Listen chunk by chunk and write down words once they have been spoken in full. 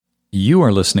You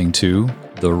are listening to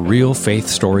the Real Faith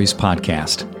Stories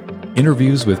Podcast,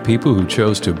 interviews with people who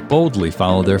chose to boldly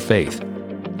follow their faith.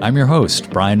 I'm your host,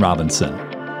 Brian Robinson.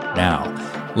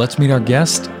 Now, let's meet our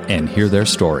guest and hear their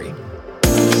story.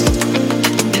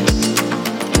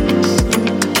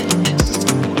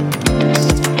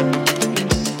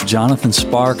 Johnathan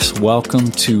Sparks,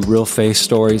 welcome to Real Faith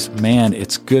Stories. Man,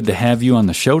 it's good to have you on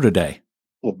the show today.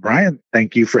 Well, Brian,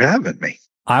 thank you for having me.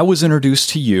 I was introduced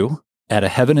to you at a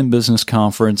Heaven in Business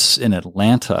conference in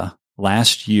Atlanta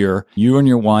last year. You and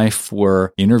your wife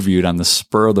were interviewed on the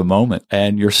spur of the moment,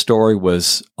 and your story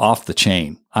was off the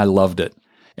chain. I loved it.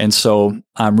 And so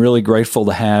I'm really grateful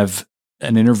to have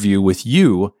an interview with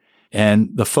you, and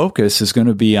the focus is going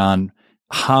to be on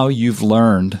how you've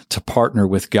learned to partner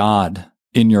with God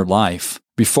in your life.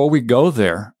 Before we go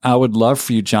there, I would love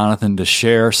for you, Johnathan, to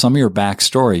share some of your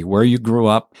backstory, where you grew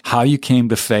up, how you came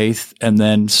to faith, and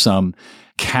then some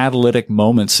catalytic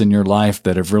moments in your life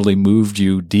that have really moved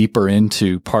you deeper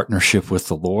into partnership with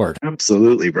the Lord.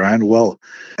 Absolutely, Brian. Well,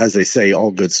 as they say,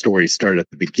 all good stories start at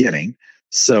the beginning.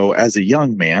 So as a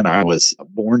young man, I was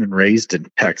born and raised in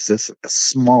Texas, a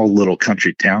small little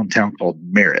country town called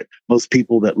Merritt. Most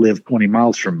people that live 20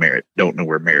 miles from Merritt don't know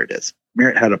where Merritt is.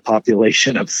 Merritt had a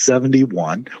population of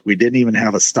 71. We didn't even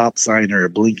have a stop sign or a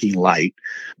blinking light,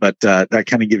 but that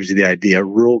kind of gives you the idea.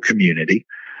 Rural community.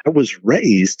 I was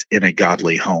raised in a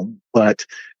godly home, but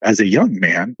as a young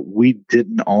man, we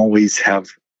didn't always have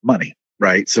money,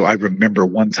 right? So I remember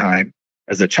one time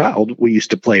as a child, we used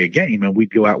to play a game and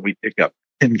we'd go out and we'd pick up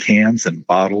tin cans and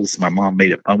bottles. My mom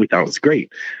made it fun. We thought it was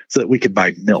great so that we could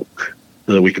buy milk,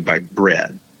 so that we could buy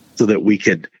bread, so that we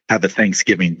could have a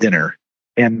Thanksgiving dinner.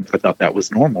 And I thought that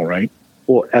was normal, right?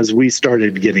 Well, as we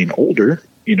started getting older,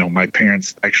 my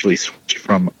parents actually switched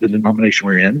from the denomination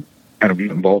we're in, kind of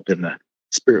involved in the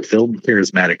Spirit-filled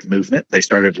charismatic movement. They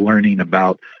started learning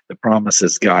about the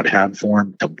promises God had for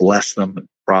them to bless them and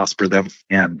prosper them.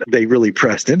 And they really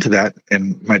pressed into that.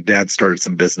 And my dad started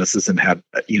some businesses and had,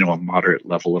 a moderate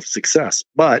level of success.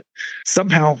 But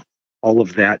somehow all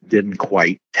of that didn't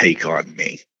quite take on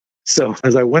me. So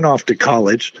as I went off to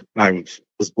college, I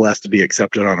was blessed to be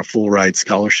accepted on a full ride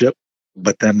scholarship.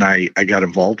 But then I got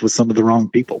involved with some of the wrong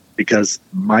people because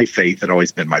my faith had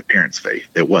always been my parents' faith.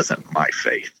 It wasn't my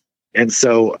faith. And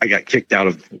so I got kicked out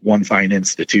of one fine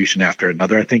institution after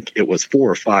another. I think it was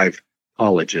 4 or 5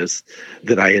 colleges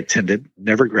that I attended,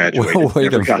 never graduated.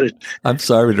 Wait never got it. I'm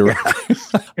sorry to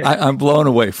interrupt. I'm blown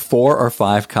away. 4 or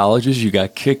 5 colleges you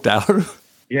got kicked out of?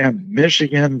 Yeah,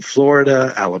 Michigan,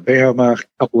 Florida, Alabama, a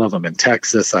couple of them in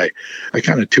Texas. I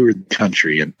kind of toured the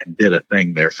country and did a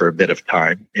thing there for a bit of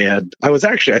time. And I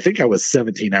think I was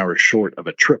 17 hours short of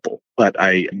a triple, but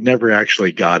I never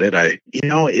actually got it.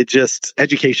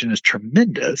 Education is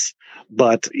tremendous,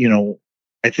 but,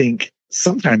 I think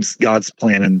sometimes God's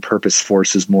plan and purpose for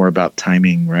us is more about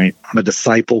timing, right? I'm a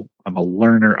disciple. I'm a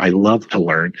learner. I love to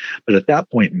learn. But at that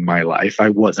point in my life, I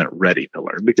wasn't ready to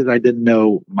learn because I didn't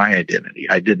know my identity.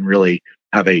 I didn't really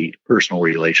have a personal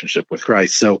relationship with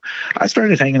Christ. So I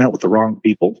started hanging out with the wrong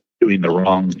people, doing the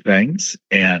wrong things.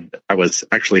 And I was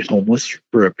actually homeless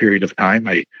for a period of time.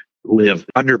 I lived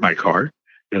under my car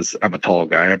because I'm a tall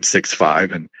guy. I'm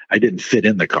 6'5", and I didn't fit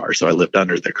in the car. So I lived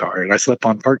under the car. And I slept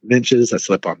on park benches. I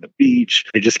slept on the beach.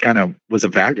 I just kind of was a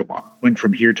vagabond. Went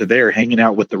from here to there, hanging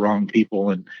out with the wrong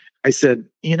people. And I said,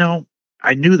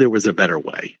 I knew there was a better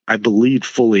way. I believed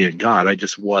fully in God.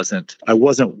 I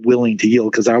wasn't willing to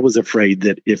yield because I was afraid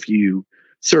that if you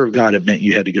serve God, it meant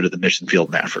you had to go to the mission field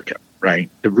in Africa,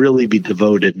 right? To really be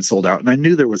devoted and sold out. And I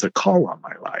knew there was a call on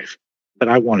my life, but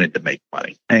I wanted to make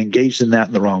money. I engaged in that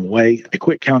in the wrong way. I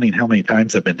quit counting how many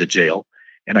times I've been to jail,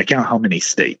 and I count how many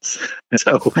states.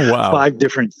 So wow. 5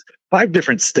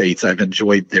 different states I've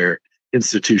enjoyed their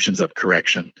institutions of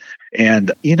correction.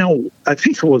 And, I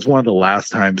think it was one of the last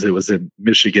times it was in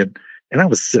Michigan, and I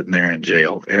was sitting there in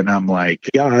jail, and I'm like,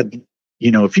 God,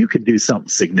 if you could do something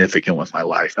significant with my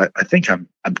life, I think I'm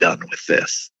done with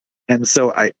this. And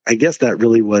so I guess that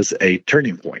really was a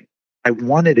turning point. I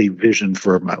wanted a vision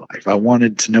for my life. I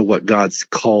wanted to know what God's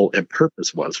call and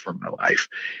purpose was for my life.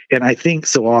 And I think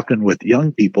so often with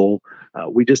young people,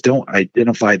 we just don't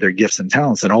identify their gifts and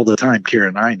talents. And all the time, Kara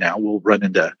and I now will run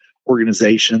into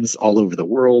organizations all over the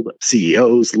world,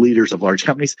 CEOs, leaders of large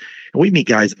companies. And we meet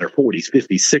guys in their 40s,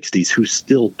 50s, 60s who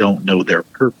still don't know their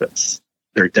purpose,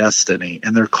 their destiny,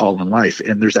 and their call in life.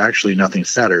 And there's actually nothing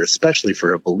sadder, especially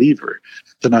for a believer,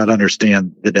 to not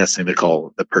understand the destiny, the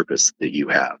call, the purpose that you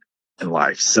have in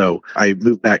life. So I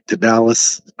moved back to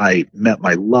Dallas. I met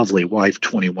my lovely wife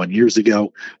 21 years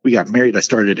ago. We got married. I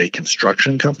started a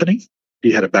construction company.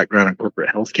 She had a background in corporate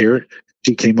healthcare.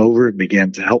 She came over and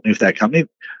began to help me with that company.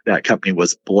 That company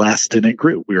was blessed and it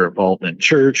grew. We were involved in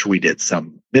church. We did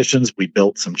some missions. We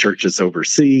built some churches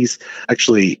overseas.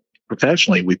 Actually,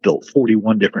 professionally, we built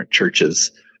 41 different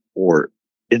churches or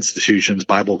institutions,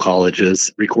 Bible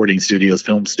colleges, recording studios,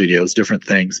 film studios, different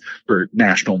things for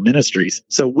national ministries.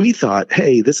 So we thought,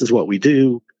 hey, this is what we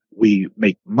do. We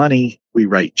make money. We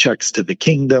write checks to the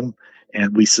kingdom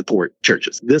and we support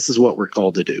churches. This is what we're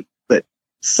called to do. But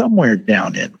somewhere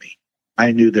down in me,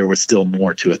 I knew there was still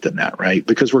more to it than that, right?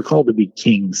 Because we're called to be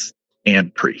kings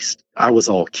and priests. I was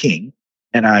all king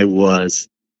and I was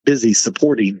busy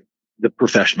supporting the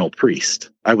professional priest.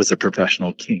 I was a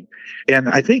professional king. And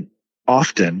I think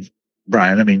often,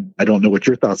 Brian, I mean, I don't know what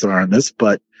your thoughts are on this,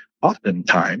 but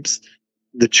oftentimes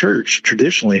the church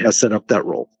traditionally has set up that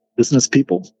role. Business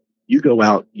people, you go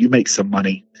out, you make some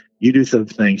money, you do some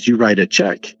things, you write a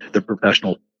check. The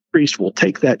professional priest will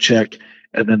take that check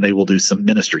and then they will do some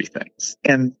ministry things.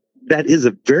 And that is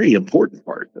a very important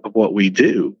part of what we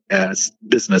do as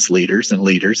business leaders and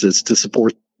leaders is to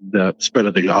support the spread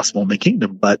of the gospel in the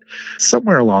kingdom. But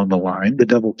somewhere along the line, the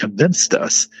devil convinced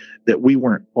us that we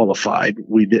weren't qualified.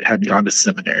 Hadn't gone to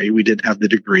seminary. We didn't have the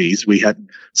degrees. We hadn't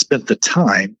spent the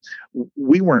time.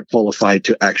 We weren't qualified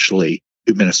to actually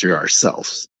do ministry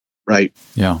ourselves, right?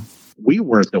 Yeah. We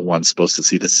weren't the ones supposed to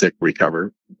see the sick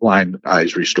recover, blind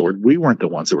eyes restored. We weren't the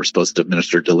ones that were supposed to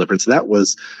administer deliverance. That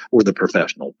was for the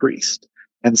professional priest.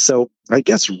 And so I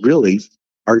guess really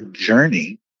our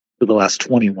journey for the last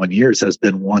 21 years has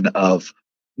been one of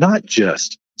not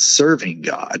just serving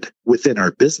God within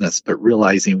our business, but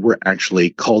realizing we're actually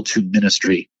called to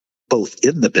ministry both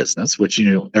in the business, which,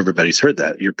 everybody's heard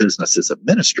that. Your business is a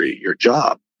ministry. Your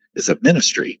job is a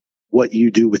ministry. What you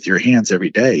do with your hands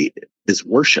every day is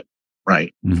worship.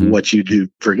 Right? Mm-hmm. What you do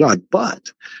for God.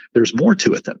 But there's more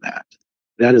to it than that.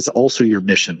 That is also your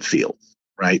mission field,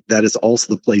 right? That is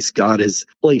also the place God has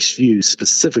placed you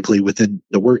specifically within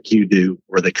the work you do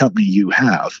or the company you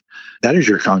have. That is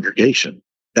your congregation.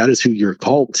 That is who you're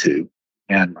called to.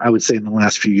 And I would say in the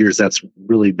last few years, that's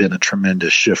really been a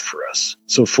tremendous shift for us.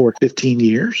 So for 15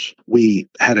 years, we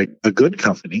had a good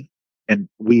company. And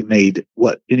we made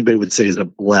what anybody would say is a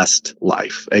blessed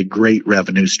life, a great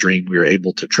revenue stream. We were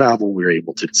able to travel. We were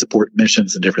able to support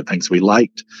missions and different things we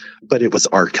liked. But it was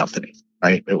our company,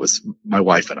 right? It was my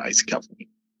wife and I's company.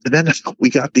 And then we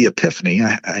got the epiphany.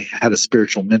 I had a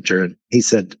spiritual mentor and he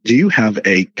said, do you have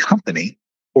a company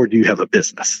or do you have a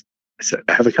business? I said,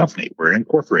 I have a company. We're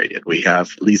incorporated. We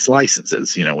have these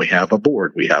licenses. We have a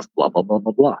board. We have blah, blah, blah,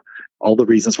 blah, blah. All the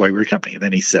reasons why we're a company. And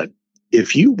then he said,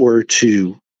 if you were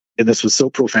to, and this was so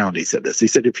profound, he said this. He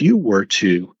said, if you were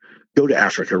to go to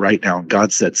Africa right now and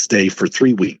God said, stay for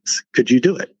 3 weeks, could you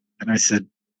do it? And I said,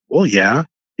 well, yeah.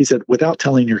 He said, without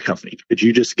telling your company, could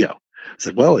you just go? I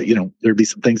said, well, there'd be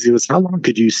some things. He was, how long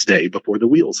could you stay before the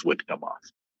wheels would come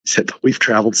off? He said, we've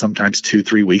traveled sometimes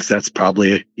 2-3 weeks. That's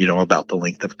probably, about the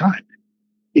length of time.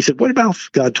 He said, what about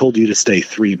if God told you to stay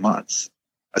 3 months?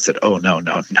 I said, oh, no.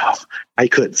 I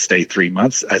couldn't stay 3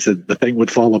 months. I said, the thing would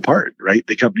fall apart, right?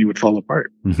 The company would fall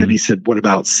apart. Mm-hmm. And he said, what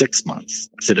about 6 months?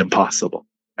 I said, impossible.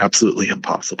 Absolutely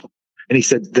impossible. And he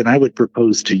said, then I would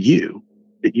propose to you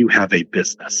that you have a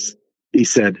business. He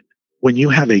said, when you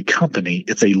have a company,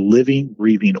 it's a living,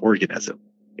 breathing organism.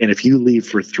 And if you leave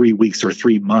for 3 weeks or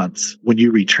 3 months, when you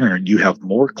return, you have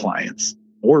more clients,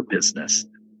 more business,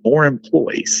 more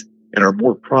employees, and are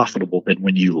more profitable than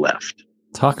when you left.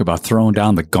 Talk about throwing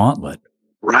down the gauntlet.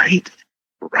 Right.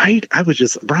 I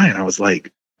was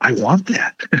like, I want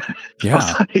that.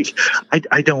 Yeah.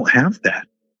 I don't have that.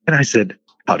 And I said,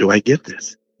 how do I get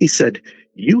this? He said,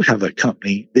 you have a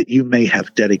company that you may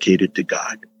have dedicated to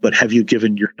God, but have you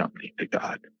given your company to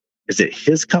God? Is it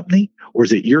his company or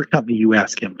is it your company you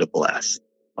ask him to bless?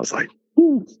 I was like,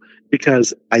 ooh,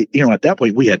 because at that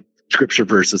point we had scripture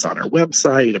verses on our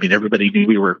website. I mean, everybody knew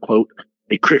we were, quote,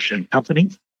 a Christian company.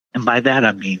 And by that,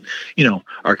 I mean,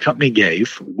 our company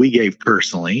we gave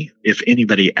personally. If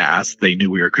anybody asked, they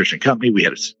knew we were a Christian company. We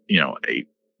had, a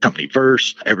company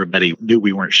verse. Everybody knew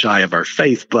we weren't shy of our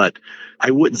faith, but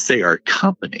I wouldn't say our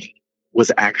company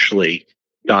was actually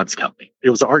God's company. It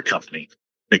was our company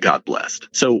that God blessed.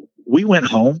 So we went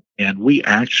home and we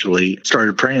actually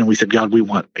started praying and we said, God, we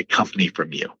want a company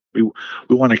from you. We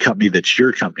want a company that's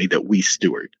your company that we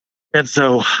steward. And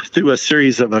so through a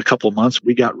series of a couple months,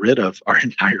 we got rid of our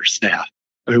entire staff.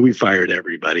 I mean, we fired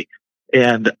everybody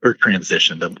or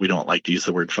transitioned them. We don't like to use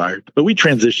the word fired, but we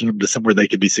transitioned them to somewhere they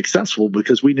could be successful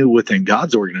because we knew within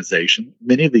God's organization,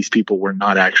 many of these people were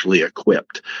not actually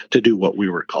equipped to do what we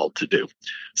were called to do.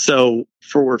 So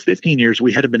for 15 years,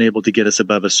 we hadn't been able to get us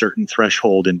above a certain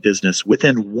threshold in business.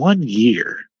 Within 1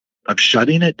 year of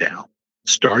shutting it down,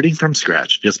 starting from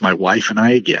scratch, just my wife and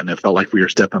I again. It felt like we were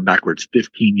stepping backwards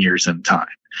 15 years in time.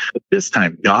 But this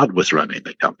time, God was running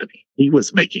the company. He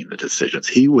was making the decisions.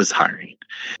 He was hiring.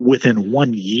 Within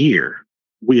 1 year,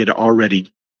 we had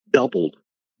already doubled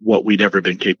what we'd ever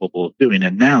been capable of doing.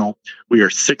 And now we are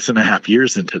 6.5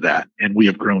 years into that, and we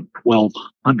have grown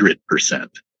 1,200%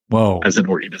 Whoa. as an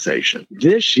organization.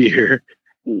 This year,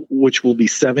 which will be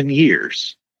 7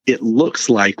 years, it looks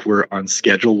like we're on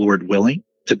schedule, Lord willing,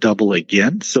 to double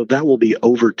again. So that will be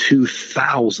over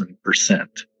 2,000%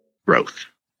 growth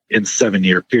in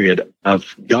 7-year period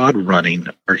of God running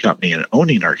our company and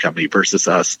owning our company versus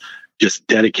us just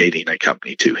dedicating a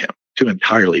company to him. Two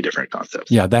entirely different concepts.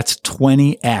 Yeah, that's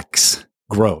 20x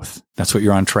growth. That's what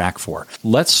you're on track for.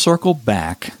 Let's circle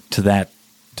back to that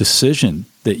decision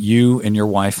that you and your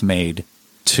wife made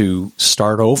to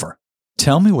start over.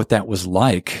 Tell me what that was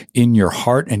like in your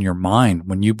heart and your mind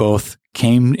when you both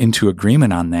came into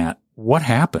agreement on that. What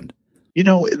happened?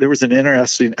 There was an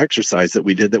interesting exercise that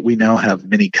we did that we now have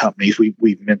many companies. We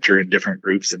mentor in different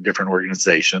groups and different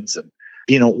organizations. And,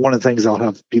 one of the things I'll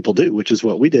have people do, which is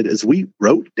what we did, is we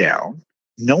wrote down,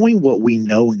 knowing what we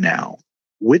know now,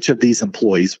 which of these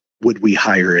employees would we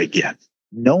hire again?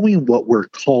 Knowing what we're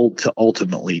called to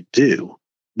ultimately do,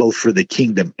 both for the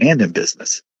kingdom and in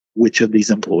business, which of these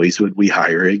employees would we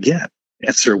hire again?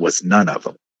 Answer was none of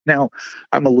them. Now,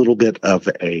 I'm a little bit of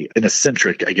an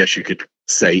eccentric, I guess you could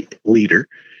say, leader.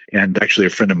 And actually, a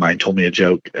friend of mine told me a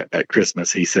joke at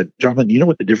Christmas. He said, Johnathan, you know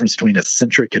what the difference between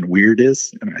eccentric and weird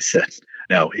is? And I said,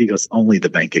 no. He goes, only the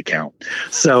bank account.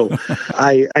 So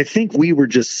I think we were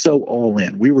just so all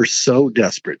in. We were so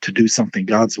desperate to do something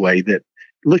God's way that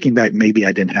looking back, maybe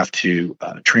I didn't have to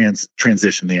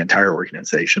transition the entire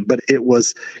organization, but it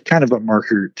was kind of a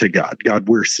marker to God. God,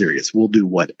 we're serious. We'll do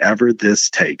whatever this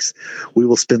takes. We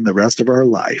will spend the rest of our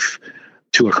life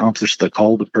to accomplish the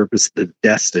call, the purpose, the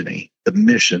destiny, the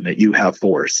mission that you have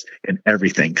for us. And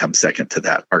everything comes second to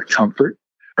that. Our comfort,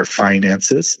 our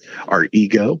finances, our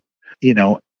ego.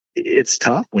 It's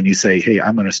tough when you say, hey,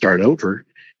 I'm going to start over.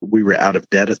 We were out of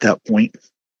debt at that point.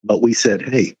 But we said,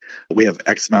 hey, we have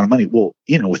X amount of money. Well,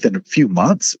 within a few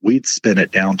months, we'd spin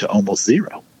it down to almost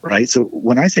zero, right? So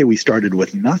when I say we started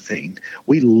with nothing,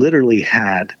 we literally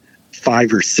had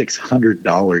 $500 or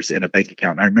 $600 in a bank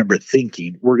account. And I remember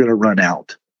thinking, we're going to run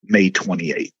out May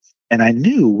 28th. And I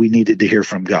knew we needed to hear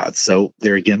from God. So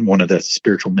there again, one of the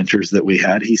spiritual mentors that we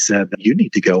had, he said, you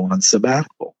need to go on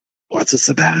sabbatical. What's a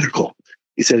sabbatical?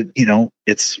 He said,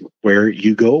 it's where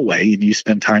you go away and you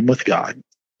spend time with God.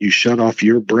 You shut off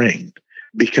your brain,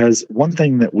 because one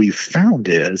thing that we've found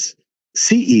is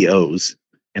CEOs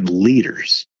and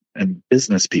leaders and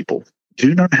business people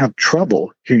do not have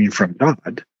trouble hearing from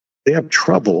God. They have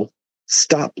trouble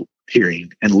stop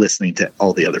hearing and listening to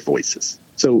all the other voices.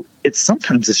 So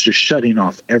sometimes it's just shutting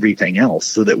off everything else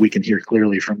so that we can hear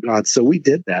clearly from God. So we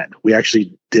did that. We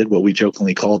actually did what we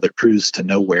jokingly call the cruise to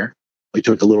nowhere. We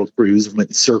took a little cruise, went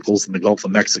in circles in the Gulf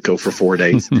of Mexico for 4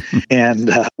 days. And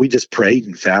we just prayed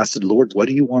and fasted. Lord, what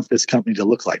do you want this company to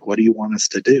look like? What do you want us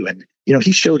to do? And,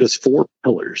 he showed us 4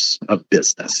 pillars of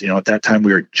business. At that time,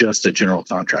 we were just a general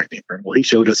contracting firm. Well, he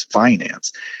showed us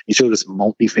finance. He showed us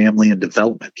multifamily and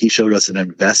development. He showed us an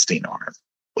investing arm.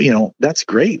 That's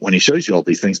great when he shows you all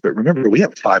these things. But remember, we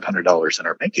have $500 in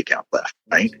our bank account left,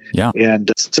 right? Yeah. And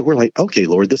so we're like, okay,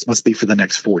 Lord, this must be for the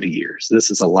next 40 years.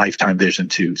 This is a lifetime vision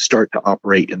to start to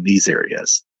operate in these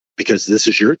areas, because this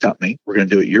is your company. We're going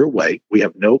to do it your way. We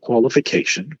have no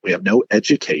qualification. We have no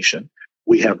education.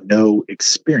 We have no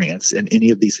experience in any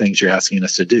of these things you're asking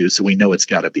us to do. So we know it's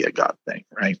got to be a God thing,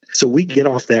 right? So we get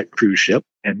off that cruise ship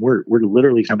and we're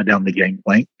literally coming down the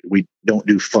gangplank. We don't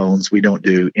do phones. We don't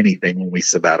do anything when we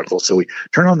sabbatical. So we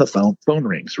turn on the phone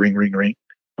rings, ring, ring, ring.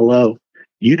 Hello,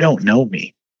 you don't know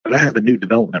me, but I have a new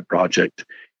development project.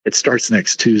 It starts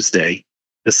next Tuesday.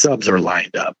 The subs are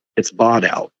lined up. It's bought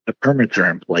out. The permits are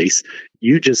in place.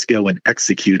 You just go and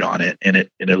execute on it. And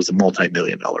it was a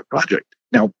multi-million-dollar project.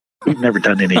 Now, we've never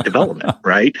done any development,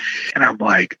 right? And I'm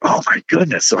like, oh my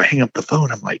goodness. So I hang up the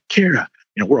phone. I'm like, Kara,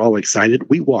 we're all excited.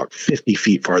 We walk 50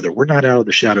 feet farther. We're not out of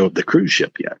the shadow of the cruise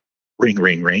ship yet. Ring,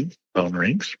 ring, ring. Phone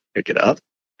rings. Pick it up.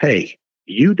 Hey,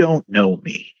 you don't know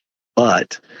me,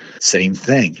 but same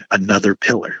thing. Another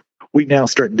pillar. We now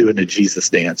start doing a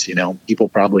Jesus dance. People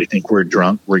probably think we're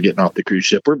drunk. We're getting off the cruise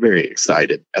ship. We're very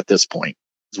excited at this point.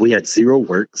 We had 0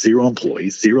 work, 0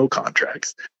 employees, 0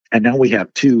 contracts. And now we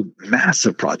have 2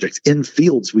 massive projects in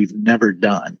fields we've never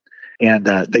done. And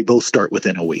they both start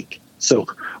within a week. So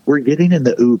we're getting in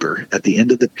the Uber at the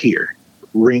end of the pier.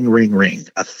 Ring, ring, ring,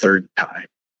 a third time.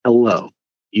 Hello,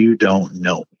 you don't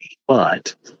know me,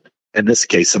 but In this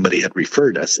case, somebody had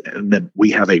referred us, and then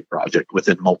we have a project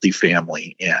within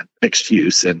multifamily and mixed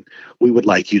use, and we would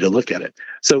like you to look at it.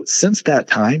 So since that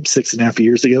time, 6.5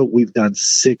 years ago, we've done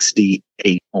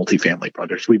 68 multifamily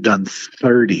projects. We've done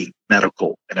 30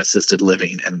 medical and assisted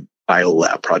living and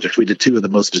biolab projects. We did 2 of the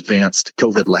most advanced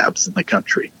COVID labs in the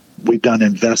country. We've done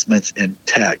investments in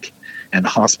tech and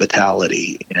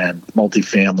hospitality and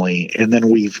multifamily. And then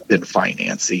we've been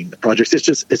financing the projects.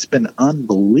 It's been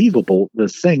unbelievable the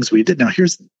things we did. Now,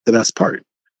 here's the best part.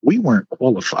 We weren't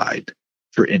qualified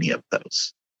for any of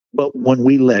those. But when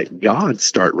we let God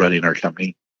start running our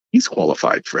company, He's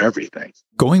qualified for everything.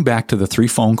 Going back to the 3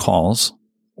 phone calls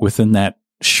within that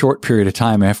short period of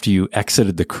time after you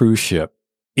exited the cruise ship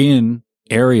in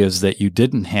areas that you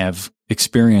didn't have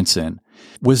experience in,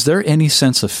 was there any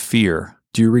sense of fear?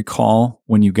 Do you recall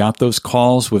when you got those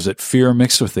calls? Was it fear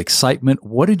mixed with excitement?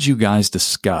 What did you guys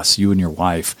discuss, you and your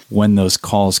wife, when those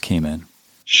calls came in?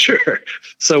 Sure.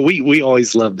 So we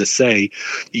always love to say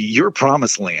your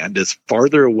promised land is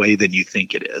farther away than you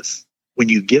think it is. When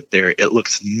you get there, it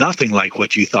looks nothing like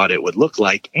what you thought it would look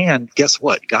like. And guess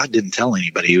what? God didn't tell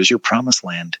anybody it was your promised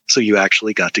land. So you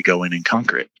actually got to go in and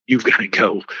conquer it. You've got to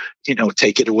go,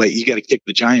 take it away. You got to kick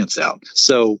the giants out.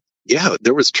 So yeah,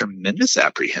 there was tremendous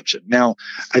apprehension. Now,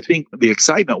 I think the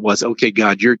excitement was, okay,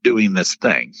 God, you're doing this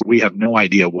thing. We have no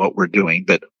idea what we're doing,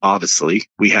 but obviously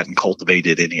we hadn't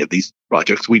cultivated any of these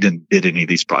projects. We didn't bid any of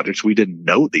these projects. We didn't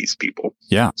know these people.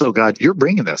 Yeah. So God, you're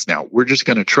bringing this now. We're just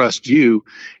going to trust you.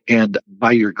 And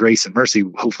by your grace and mercy,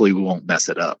 hopefully we won't mess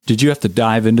it up. Did you have to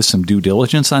dive into some due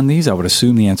diligence on these? I would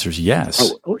assume the answer is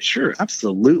yes. Oh, sure.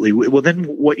 Absolutely. Well, then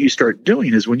what you start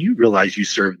doing is when you realize you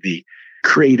serve the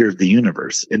creator of the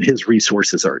universe and his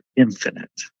resources are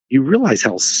infinite, you realize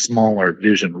how small our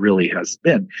vision really has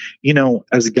been.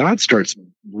 As God starts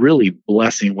really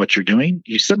blessing what you're doing,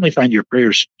 you suddenly find your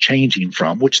prayers changing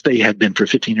from, which they had been for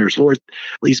 15 years, Lord,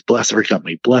 please bless our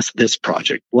company, bless this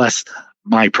project, bless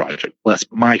my project, bless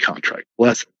my contract,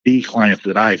 bless the client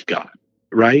that I've got,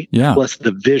 right? Yeah. Bless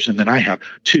the vision that I have,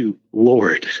 to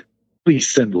Lord, please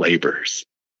send laborers.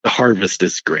 The harvest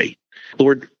is great.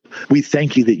 Lord, we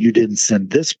thank you that you didn't send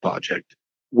this project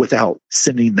without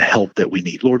sending the help that we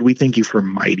need. Lord, we thank you for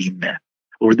mighty men.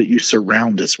 Lord, that you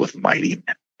surround us with mighty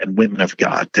men and women of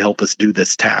God to help us do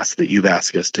this task that you've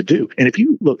asked us to do. And if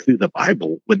you look through the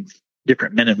Bible, when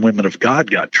different men and women of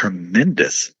God got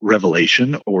tremendous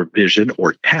revelation or vision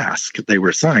or task they were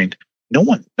assigned,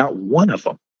 not one of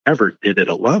them ever did it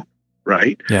alone,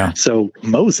 right? Yeah. So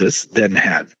Moses then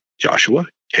had Joshua,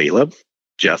 Caleb,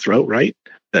 Jethro, right?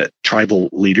 The tribal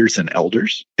leaders and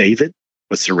elders. David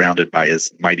was surrounded by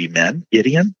his mighty men.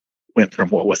 Gideon went from,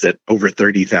 over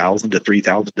 30,000 to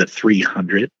 3,000 to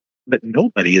 300. But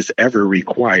nobody is ever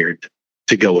required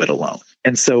to go it alone.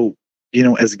 And so,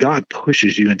 as God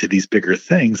pushes you into these bigger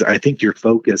things, I think your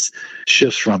focus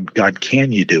shifts from, God,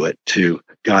 can you do it, to,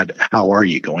 God, how are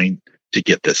you going to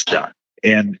get this done?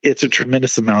 And it's a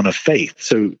tremendous amount of faith.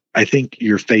 So I think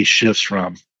your faith shifts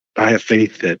from, I have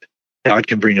faith that God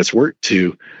can bring us work,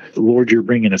 to, Lord, you're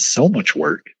bringing us so much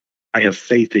work. I have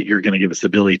faith that you're going to give us the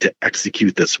ability to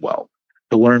execute this well,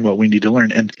 to learn what we need to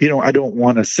learn. And, I don't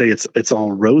want to say it's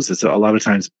all roses. A lot of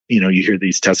times, you hear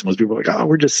these testimonies, people are like, oh,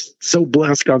 we're just so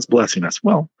blessed. God's blessing us.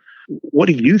 Well, what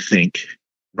do you think,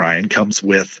 Brian, comes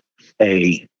with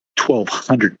a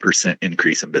 1,200%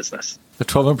 increase in business? The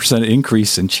 1,200%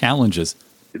 increase in challenges.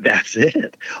 That's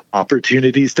it.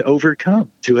 Opportunities to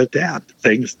overcome, to adapt,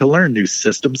 things to learn, new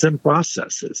systems and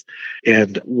processes.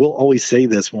 And we'll always say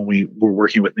this when we're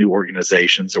working with new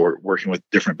organizations or working with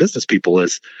different business people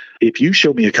is, if you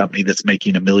show me a company that's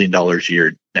making $1 million a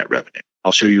year net revenue,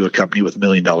 I'll show you a company with $1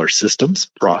 million systems,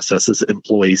 processes,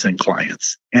 employees, and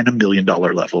clients, and $1 million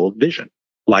level of vision.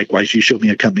 Likewise, you show me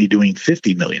a company doing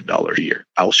 $50 million a year.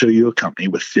 I'll show you a company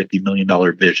with $50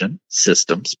 million vision,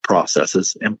 systems,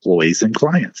 processes, employees, and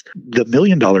clients. The $1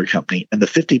 million company and the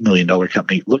 $50 million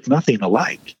company look nothing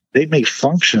alike. They may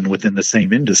function within the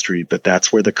same industry, but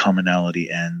that's where the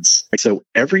commonality ends. So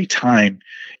every time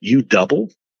you double,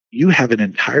 you have an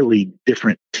entirely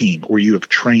different team, or you have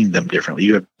trained them differently.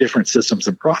 You have different systems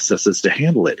and processes to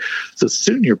handle it. So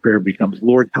soon your prayer becomes,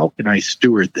 Lord, how can I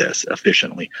steward this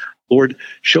efficiently? Lord,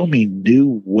 show me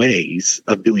new ways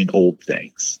of doing old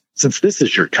things. Since this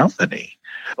is your company,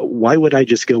 why would I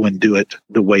just go and do it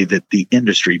the way that the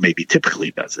industry maybe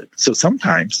typically does it? So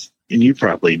sometimes, and you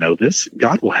probably know this,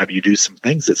 God will have you do some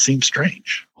things that seem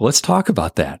strange. Well, let's talk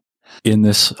about that. In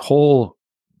this whole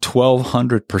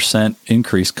 1,200%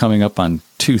 increase coming up on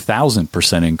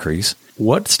 2,000% increase,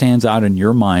 what stands out in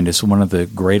your mind as one of the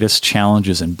greatest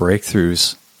challenges and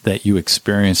breakthroughs that you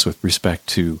experience with respect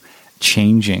to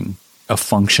changing a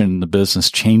function in the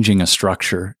business, changing a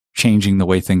structure, changing the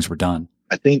way things were done?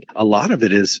 I think a lot of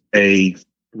it is a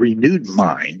renewed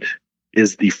mind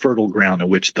is the fertile ground in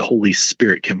which the Holy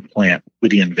Spirit can plant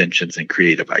witty inventions and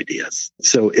creative ideas.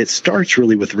 So it starts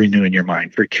really with renewing your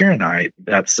mind. For Karen and I,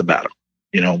 that's sabbatical.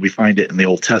 We find it in the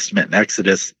Old Testament in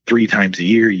Exodus 3 times a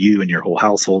year, you and your whole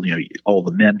household, all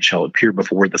the men shall appear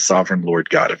before the sovereign Lord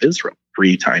God of Israel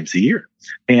 3 times a year.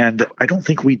 And I don't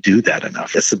think we do that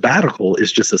enough. A sabbatical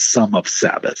is just a sum of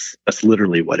Sabbaths. That's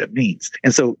literally what it means.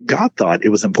 And so God thought it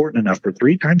was important enough for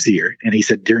 3 times a year. And he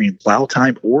said, during plow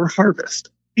time or harvest,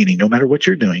 meaning no matter what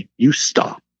you're doing, you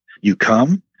stop, you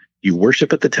come, you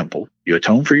worship at the temple, you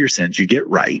atone for your sins, you get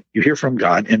right, you hear from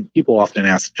God. And people often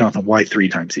ask, Johnathan, why 3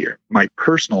 times a year? My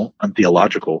personal and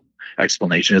theological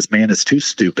explanation is man is too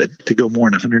stupid to go more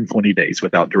than 120 days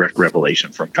without direct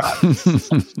revelation from God.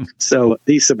 So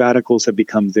these sabbaticals have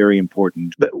become very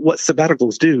important. But what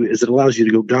sabbaticals do is it allows you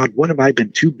to go, God, what have I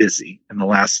been too busy in the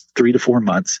last 3 to 4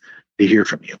 months to hear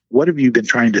from you? What have you been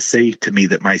trying to say to me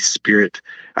that my spirit,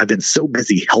 I've been so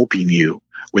busy helping you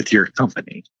with your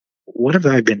company? What have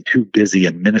I been too busy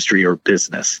in ministry or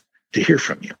business to hear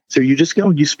from you? So you just go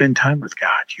and you spend time with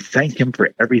God. You thank him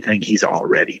for everything he's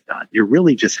already done. You're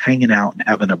really just hanging out and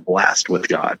having a blast with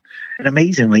God. And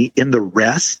amazingly, in the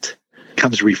rest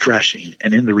comes refreshing,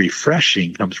 and in the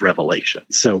refreshing comes revelation.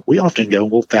 So we often go,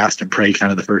 we'll fast and pray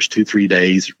kind of the first 2-3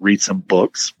 days, read some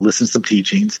books, listen to some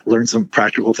teachings, learn some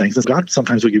practical things. And God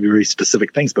sometimes will give you very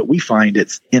specific things, but we find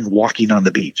it's in walking on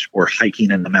the beach or hiking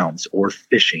in the mountains or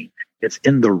fishing. It's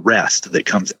in the rest that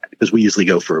comes, because we usually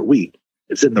go for a week.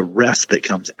 It's in the rest that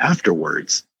comes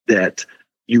afterwards that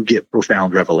you get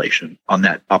profound revelation on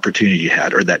that opportunity you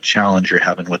had, or that challenge you're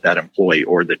having with that employee,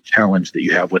 or the challenge that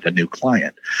you have with a new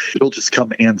client. It'll just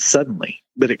come and suddenly,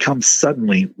 but it comes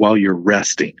suddenly while you're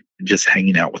resting and just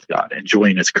hanging out with God,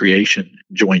 enjoying his creation,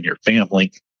 enjoying your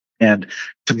family. And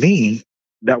to me,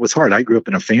 that was hard. I grew up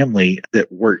in a family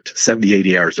that worked 70,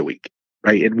 80 hours a week.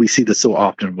 Right. And we see this so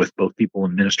often with both people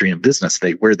in ministry and business.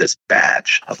 They wear this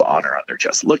badge of honor on their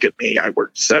chest. Look at me. I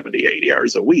worked 70, 80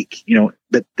 hours a week.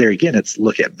 But there again, it's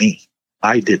look at me.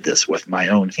 I did this with my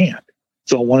own hand.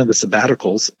 So on one of the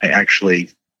sabbaticals, I actually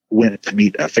went to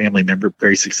meet a family member,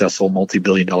 very successful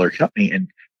multi-billion-dollar company. And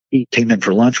he came in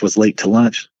for lunch, was late to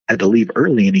lunch, had to leave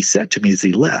early. And he said to me as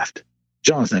he left,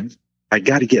 Johnathan, I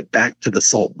got to get back to the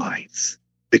salt mines,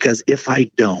 because if I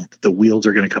don't, the wheels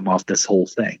are going to come off this whole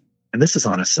thing. And this is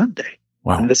on a Sunday.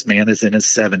 Wow. And this man is in his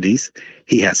 70s.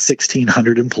 He has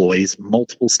 1,600 employees,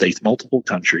 multiple states, multiple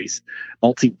countries,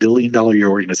 multi-billion-dollar year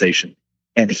organization.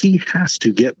 And he has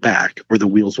to get back or the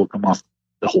wheels will come off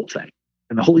the whole thing.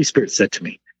 And the Holy Spirit said to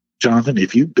me, Johnathan,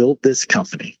 if you build this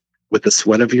company with the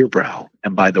sweat of your brow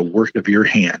and by the work of your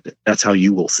hand, that's how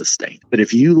you will sustain. But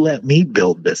if you let me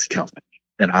build this company,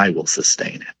 then I will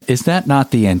sustain it. Is that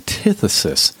not the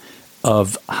antithesis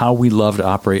of how we love to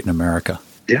operate in America?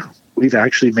 Yeah. We've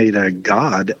actually made a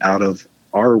God out of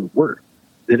our work.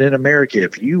 That in America,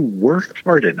 if you work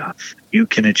hard enough, you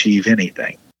can achieve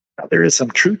anything. Now, there is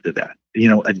some truth to that.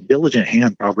 A diligent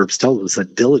hand, Proverbs tells us, a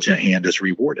diligent hand is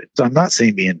rewarded. So I'm not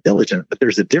saying being diligent, but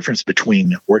there's a difference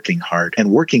between working hard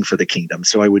and working for the kingdom.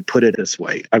 So I would put it this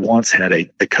way. I once had a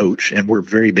coach, and we're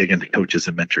very big into coaches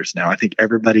and mentors now. I think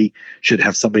everybody should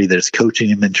have somebody that is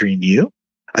coaching and mentoring you.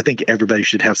 I think everybody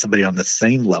should have somebody on the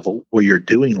same level where you're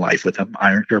doing life with them.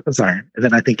 Iron sharpens iron. And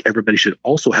then I think everybody should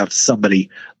also have somebody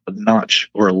a notch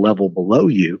or a level below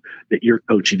you that you're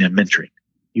coaching and mentoring.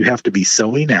 You have to be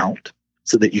sowing out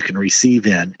so that you can receive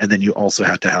in. And then you also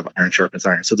have to have iron sharpens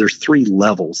iron. So there's 3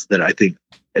 levels that I think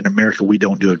in America, we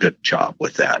don't do a good job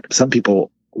with that. Some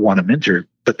people want to mentor,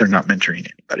 but they're not mentoring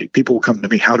anybody. People will come to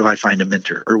me, how do I find a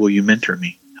mentor? Or will you mentor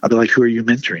me? I'll be like, who are you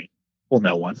mentoring? Well,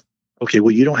 no one. Okay,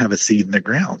 well, you don't have a seed in the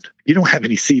ground. You don't have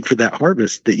any seed for that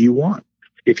harvest that you want.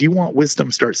 If you want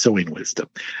wisdom, start sowing wisdom.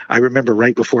 I remember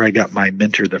right before I got my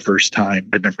mentor the first time,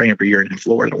 I'd been praying for a year and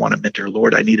Lord, I want a mentor.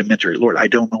 Lord, I need a mentor. Lord, I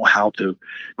don't know how to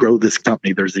grow this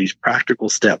company. There's these practical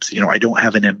steps. I don't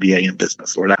have an MBA in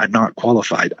business. Lord, I'm not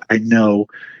qualified. I know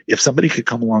if somebody could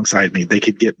come alongside me, they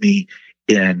could get me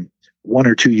in 1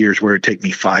 or 2 years where it'd take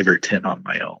me 5 or 10 on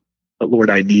my own. But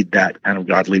Lord, I need that kind of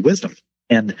godly wisdom.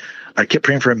 And I kept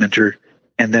praying for a mentor.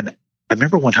 And then I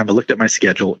remember one time I looked at my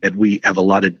schedule, and we have a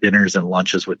lot of dinners and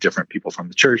lunches with different people from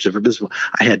the church, different business.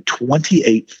 I had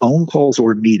 28 phone calls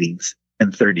or meetings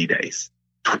in 30 days.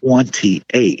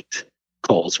 28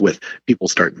 calls with people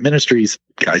starting ministries,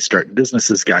 guys starting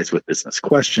businesses, guys with business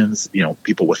questions,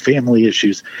 people with family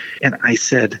issues. And I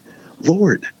said,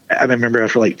 Lord, I remember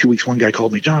after like 2 weeks, one guy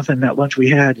called me, Johnathan, that lunch we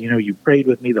had, you prayed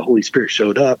with me, the Holy Spirit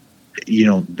showed up.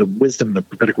 The wisdom, the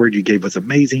prophetic word you gave was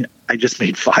amazing. I just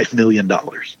made $5 million.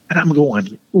 And I'm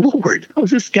going, Lord,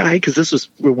 how's this guy? Because this was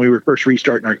when we were first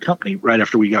restarting our company right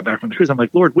after we got back from the cruise. I'm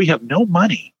like, Lord, we have no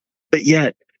money, but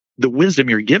yet the wisdom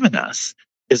you're giving us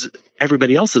is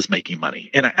everybody else is making money.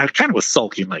 And I kind of was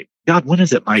sulking, like, God, when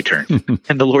is it my turn?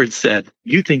 And the Lord said,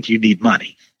 you think you need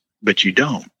money, but you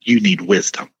don't. You need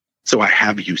wisdom. So I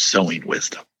have you sowing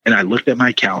wisdom. And I looked at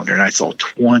my calendar and I saw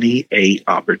 28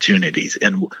 opportunities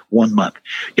in 1 month.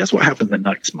 Guess what happened the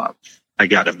next month? I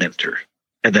got a mentor.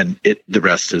 And then the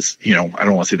rest is, I don't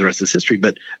want to say the rest is history,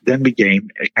 but then began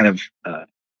a kind of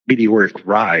meteoric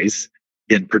rise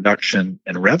in production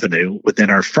and revenue within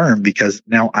our firm, because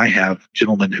now I have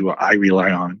gentlemen who I rely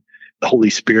on, the Holy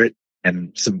Spirit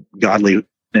and some godly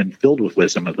men filled with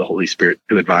wisdom of the Holy Spirit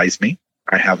to advise me.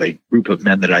 I have a group of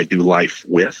men that I do life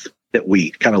with that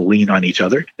we kind of lean on each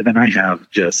other. And then I have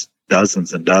just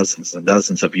dozens and dozens and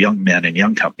dozens of young men and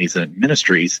young companies and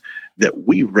ministries that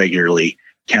we regularly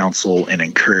counsel and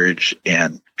encourage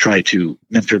and try to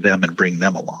mentor them and bring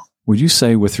them along. Would you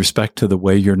say, with respect to the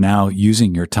way you're now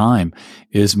using your time,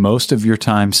 is most of your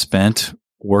time spent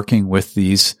working with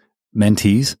these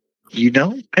mentees?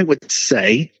 I would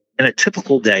say in a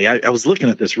typical day, I was looking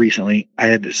at this recently. I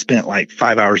had spent like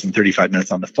 5 hours and 35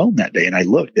 minutes on the phone that day, and I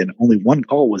looked, and only one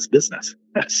call was business.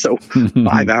 So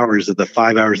 5 hours of the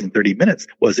 5 hours and 30 minutes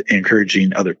was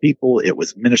encouraging other people. It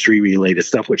was ministry related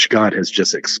stuff, which God has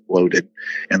just exploded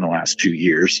in the last 2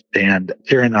 years. And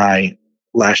Karen and I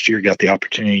last year got the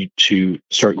opportunity to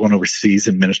start going overseas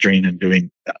and ministering and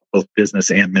doing both business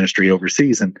and ministry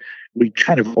overseas. And we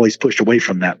kind of always pushed away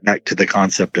from that back to the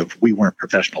concept of we weren't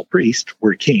professional priests,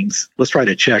 we're kings. Let's try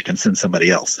to check and send somebody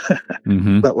else.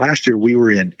 But last year we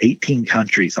were in 18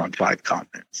 countries on 5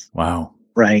 continents. Wow.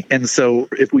 Right. And so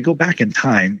if we go back in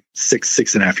time,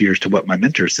 6.5 years to what my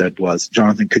mentor said was,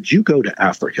 Johnathan, could you go to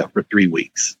Africa for 3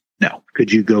 weeks? No.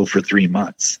 Could you go for 3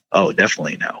 months? Oh,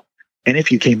 definitely no. And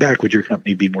if you came back, would your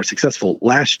company be more successful?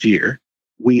 Last year,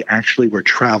 we actually were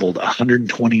traveled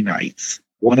 120 nights.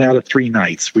 1 out of 3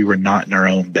 nights, we were not in our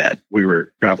own bed. We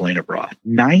were traveling abroad.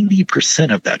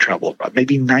 90% of that travel abroad,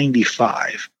 maybe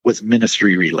 95, was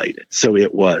ministry related. So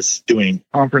it was doing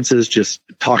conferences, just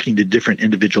talking to different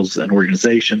individuals and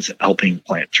organizations, helping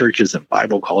plant churches and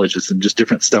Bible colleges and just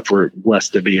different stuff we're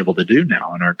blessed to be able to do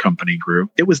now in our company group.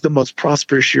 It was the most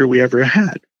prosperous year we ever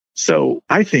had. So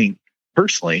I think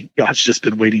personally, God's just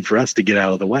been waiting for us to get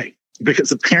out of the way,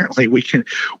 because apparently we can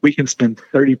spend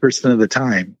 30% of the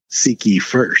time seek ye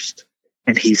first,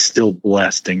 and he's still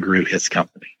blessed and grew his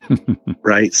company.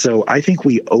 Right. So I think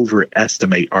we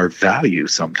overestimate our value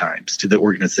sometimes to the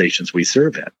organizations we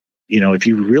serve in. If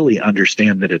you really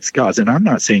understand that it's God's, and I'm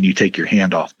not saying you take your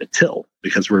hand off the till,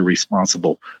 because we're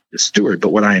responsible to steward. But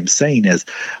what I am saying is,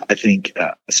 I think,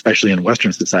 especially in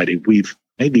Western society, we've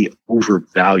maybe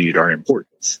overvalued our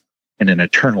importance in an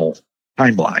eternal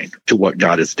timeline to what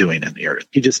God is doing in the earth.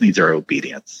 He just needs our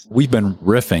obedience. We've been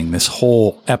riffing this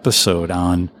whole episode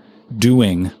on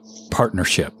doing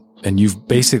partnership, and you've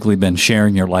basically been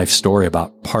sharing your life story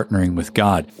about partnering with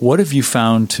God. What have you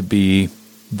found to be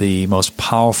the most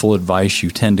powerful advice you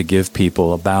tend to give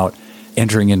people about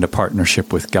entering into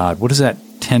partnership with God? What does that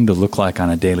tend to look like on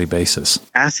a daily basis?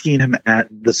 Asking him at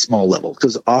the small level,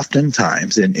 because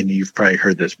oftentimes, and you've probably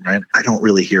heard this, Brian, I don't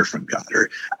really hear from God, or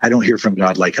I don't hear from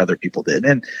God like other people did.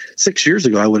 And 6 years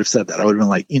ago, I would have said that. I would have been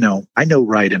like, I know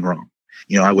right and wrong.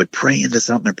 I would pray into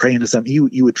something and pray into something.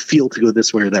 You would feel to go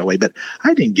this way or that way. But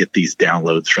I didn't get these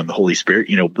downloads from the Holy Spirit,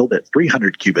 build it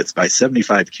 300 cubits by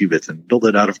 75 cubits and build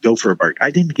it out of gopher bark.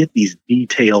 I didn't get these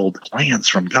detailed plans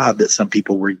from God that some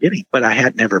people were getting. But I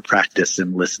had never practiced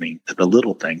in listening to the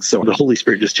little things. So the Holy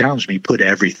Spirit just challenged me, put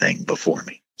everything before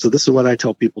me. So this is what I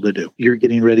tell people to do. You're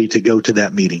getting ready to go to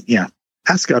that meeting. Yeah.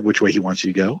 Ask God which way he wants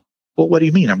you to go. Well, what do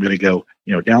you mean? I'm going to go,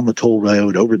 down the toll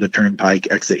road, over the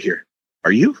turnpike, exit here.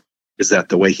 Are you? Is that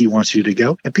the way he wants you to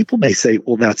go? And people may say,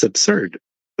 well, that's absurd,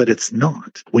 but it's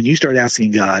not. When you start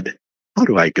asking God, how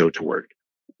do I go to work?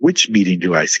 Which meeting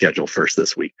do I schedule first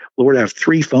this week? Lord, I have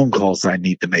 3 phone calls I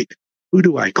need to make. Who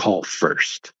do I call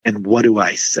first? And what do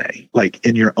I say? Like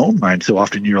in your own mind, so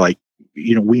often you're like,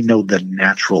 we know the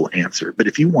natural answer. But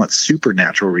if you want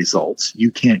supernatural results, you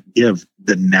can't give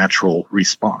the natural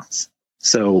response.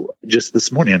 So just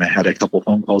this morning, I had a couple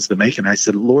phone calls to make, and I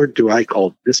said, Lord, do I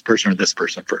call this person or this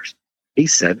person first? He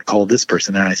said, call this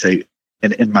person. And I say,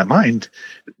 and in my mind,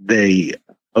 they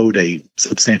owed a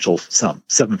substantial sum,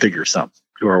 7-figure sum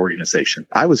to our organization.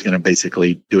 I was going to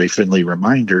basically do a friendly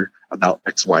reminder about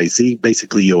XYZ,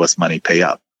 basically you owe us money, pay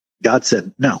up. God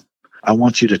said, no, I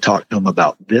want you to talk to them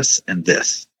about this and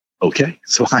this. Okay.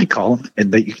 So I call them,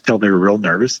 and you can tell they were real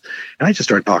nervous. And I just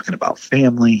started talking about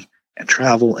family and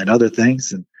travel and other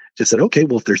things, and just said, okay,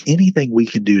 well, if there's anything we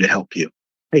can do to help you,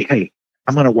 hey,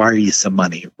 I'm going to wire you some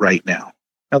money right now.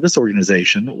 Now, this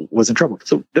organization was in trouble.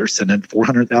 So they're sending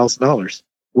 $400,000.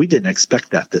 We didn't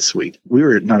expect that this week. We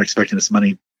were not expecting this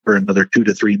money for another 2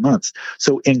 to 3 months.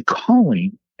 So in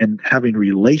calling and having a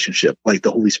relationship like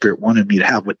the Holy Spirit wanted me to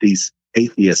have with these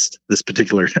atheists, this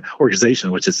particular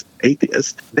organization, which is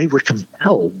atheist, they were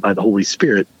compelled by the Holy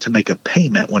Spirit to make a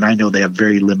payment when I know they have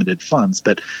very limited funds.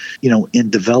 But, in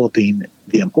developing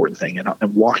the important thing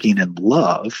and walking in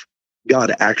love,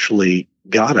 God actually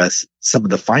got us some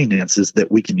of the finances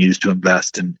that we can use to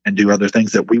invest and do other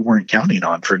things that we weren't counting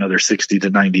on for another 60 to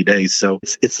 90 days. So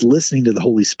it's listening to the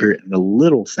Holy Spirit, and the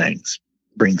little things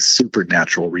bring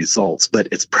supernatural results, but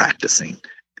it's practicing.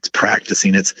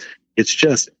 It's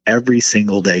just every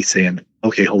single day saying,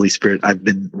 okay, Holy Spirit, I've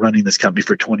been running this company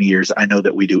for 20 years. I know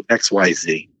that we do X, Y,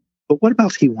 Z, but what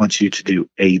about if he wants you to do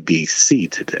A, B, C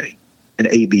today? And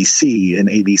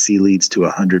ABC leads to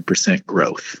 100%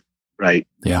 growth, right?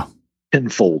 Yeah.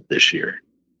 Tenfold this year,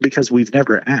 because we've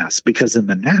never asked. Because in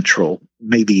the natural,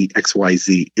 maybe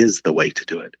XYZ is the way to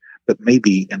do it. But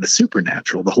maybe in the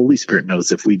supernatural, the Holy Spirit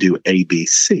knows if we do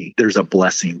ABC, there's a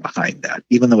blessing behind that,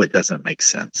 even though it doesn't make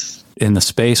sense. In the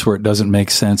space where it doesn't make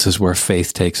sense is where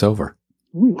faith takes over.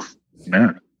 Ooh,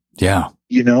 man. Yeah.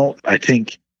 I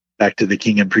think back to the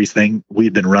king and priest thing,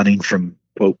 we've been running from,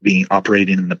 quote,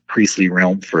 operating in the priestly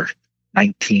realm for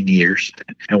 19 years.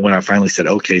 And when I finally said,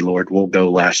 okay, Lord, we'll go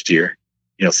last year,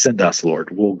 send us, Lord,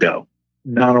 we'll go.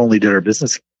 Not only did our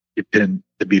business depend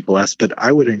to be blessed, but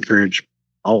I would encourage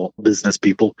all business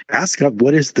people, ask God,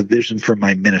 what is the vision for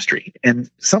my ministry? And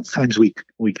sometimes we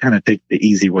kind of take the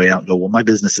easy way out and go, well, my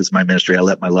business is my ministry. I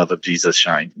let my love of Jesus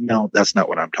shine. No, that's not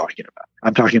what I'm talking about.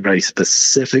 I'm talking about a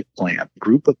specific plan,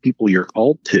 group of people you're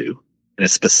called to in a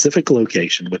specific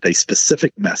location with a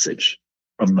specific message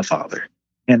from the Father.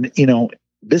 And,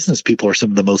 business people are some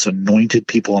of the most anointed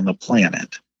people on the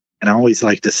planet. And I always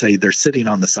like to say they're sitting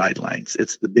on the sidelines.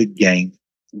 It's the big game.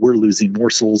 We're losing more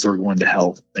souls are going to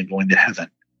hell than going to heaven.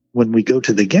 When we go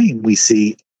to the game, we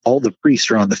see all the priests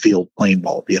are on the field playing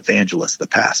ball, the evangelists, the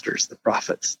pastors, the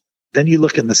prophets. Then you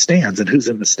look in the stands, and who's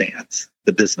in the stands?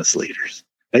 The business leaders.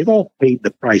 They've all paid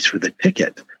the price for the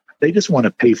ticket. They just want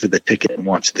to pay for the ticket and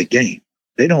watch the game.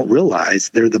 They don't realize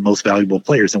they're the most valuable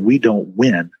players, and we don't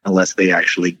win unless they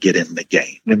actually get in the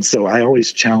game. And so I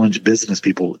always challenge business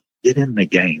people, get in the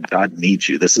game. God needs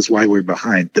you. This is why we're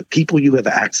behind. The people you have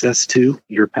access to,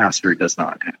 your pastor does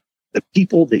not have. The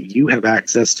people that you have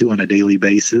access to on a daily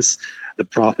basis, the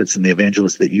prophets and the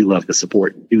evangelists that you love to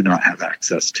support, do not have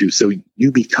access to. So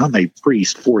you become a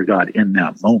priest for God in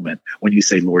that moment when you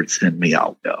say, Lord, send me,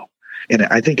 I'll go. And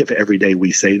I think if every day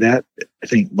we say that, I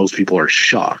think most people are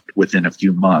shocked within a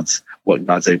few months what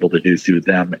God's able to do through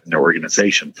them and their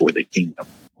organization for the kingdom.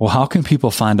 Well, how can people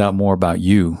find out more about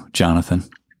you, Johnathan?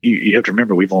 You have to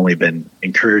remember, we've only been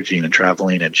encouraging and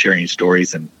traveling and sharing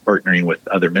stories and partnering with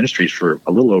other ministries for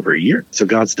a little over a year. So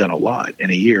God's done a lot in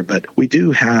a year. But we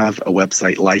do have a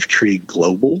website,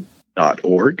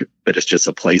 lifetreeglobal.org, but it's just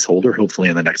a placeholder. Hopefully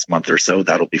in the next month or so,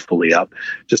 that'll be fully up.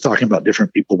 Just talking about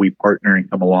different people we partner and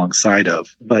come alongside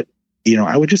of. But,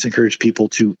 I would just encourage people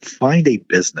to find a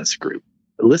business group.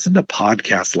 Listen to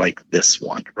podcasts like this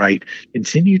one, right?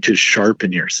 Continue to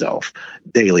sharpen yourself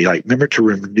daily. Remember to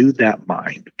renew that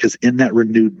mind, because in that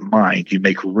renewed mind, you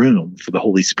make room for the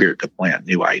Holy Spirit to plant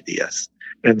new ideas.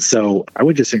 And so I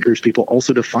would just encourage people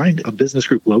also to find a business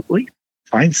group locally.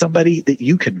 Find somebody that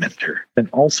you can mentor, and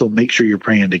also make sure you're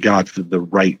praying to God for the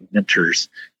right mentors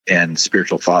and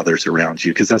spiritual fathers around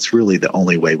you, because that's really the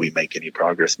only way we make any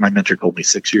progress. My mentor told me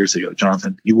 6 years ago,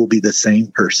 Johnathan, you will be the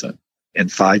same person in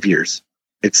 5 years,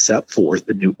 except for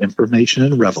the new information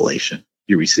and revelation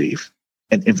you receive.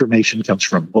 And information comes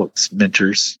from books,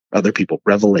 mentors, other people.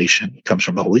 Revelation comes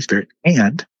from the Holy Spirit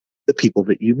and the people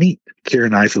that you meet. Kara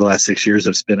and I, for the last 6 years,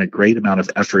 have spent a great amount of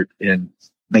effort in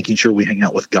making sure we hang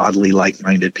out with godly,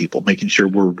 like-minded people, making sure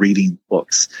we're reading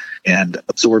books and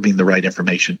absorbing the right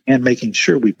information, and making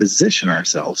sure we position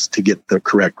ourselves to get the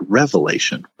correct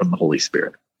revelation from the Holy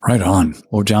Spirit. Right on.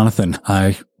 Well, Johnathan,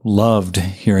 I loved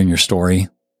hearing your story,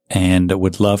 and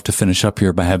would love to finish up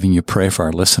here by having you pray for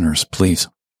our listeners, please.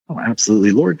 Oh,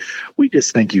 absolutely. Lord, we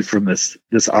just thank you for this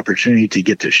opportunity to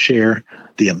get to share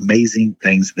the amazing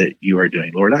things that you are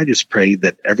doing. Lord, I just pray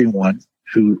that everyone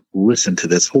who listened to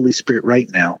this, Holy Spirit, right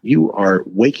now, you are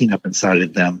waking up inside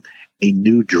of them a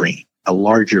new dream, a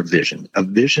larger vision, a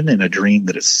vision and a dream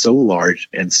that is so large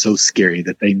and so scary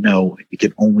that they know it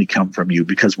can only come from you,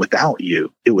 because without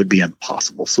you, it would be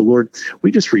impossible. So Lord,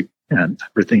 we just repent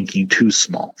for thinking too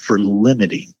small, for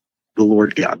limiting the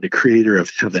Lord God, the creator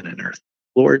of heaven and earth.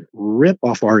 Lord, rip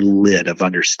off our lid of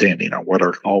understanding on what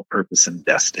our call, purpose, and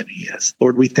destiny is.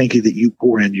 Lord, we thank you that you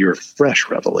pour in your fresh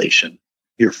revelation,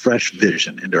 your fresh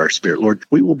vision into our spirit. Lord,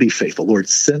 we will be faithful. Lord,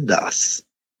 send us.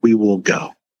 We will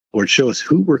go. Lord, show us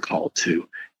who we're called to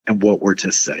and what we're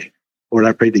to say. Lord,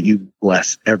 I pray that you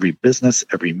bless every business,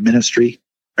 every ministry,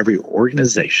 every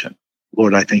organization.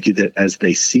 Lord, I thank you that as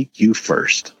they seek you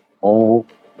first, all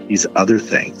these other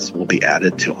things will be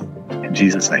added to them. In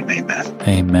Jesus' name, amen.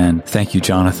 Amen. Thank you,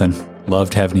 Johnathan.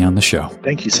 Loved having you on the show.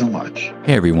 Thank you so much.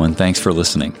 Hey, everyone. Thanks for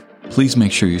listening. Please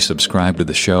make sure you subscribe to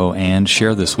the show and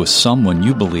share this with someone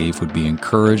you believe would be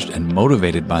encouraged and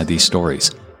motivated by these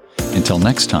stories. Until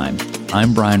next time,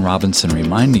 I'm Brian Robinson,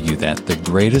 reminding you that the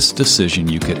greatest decision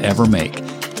you could ever make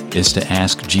is to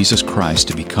ask Jesus Christ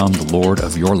to become the Lord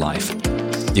of your life.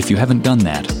 If you haven't done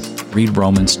that, read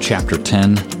Romans chapter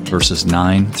 10, verses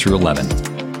 9 through 11.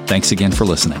 Thanks again for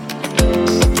listening.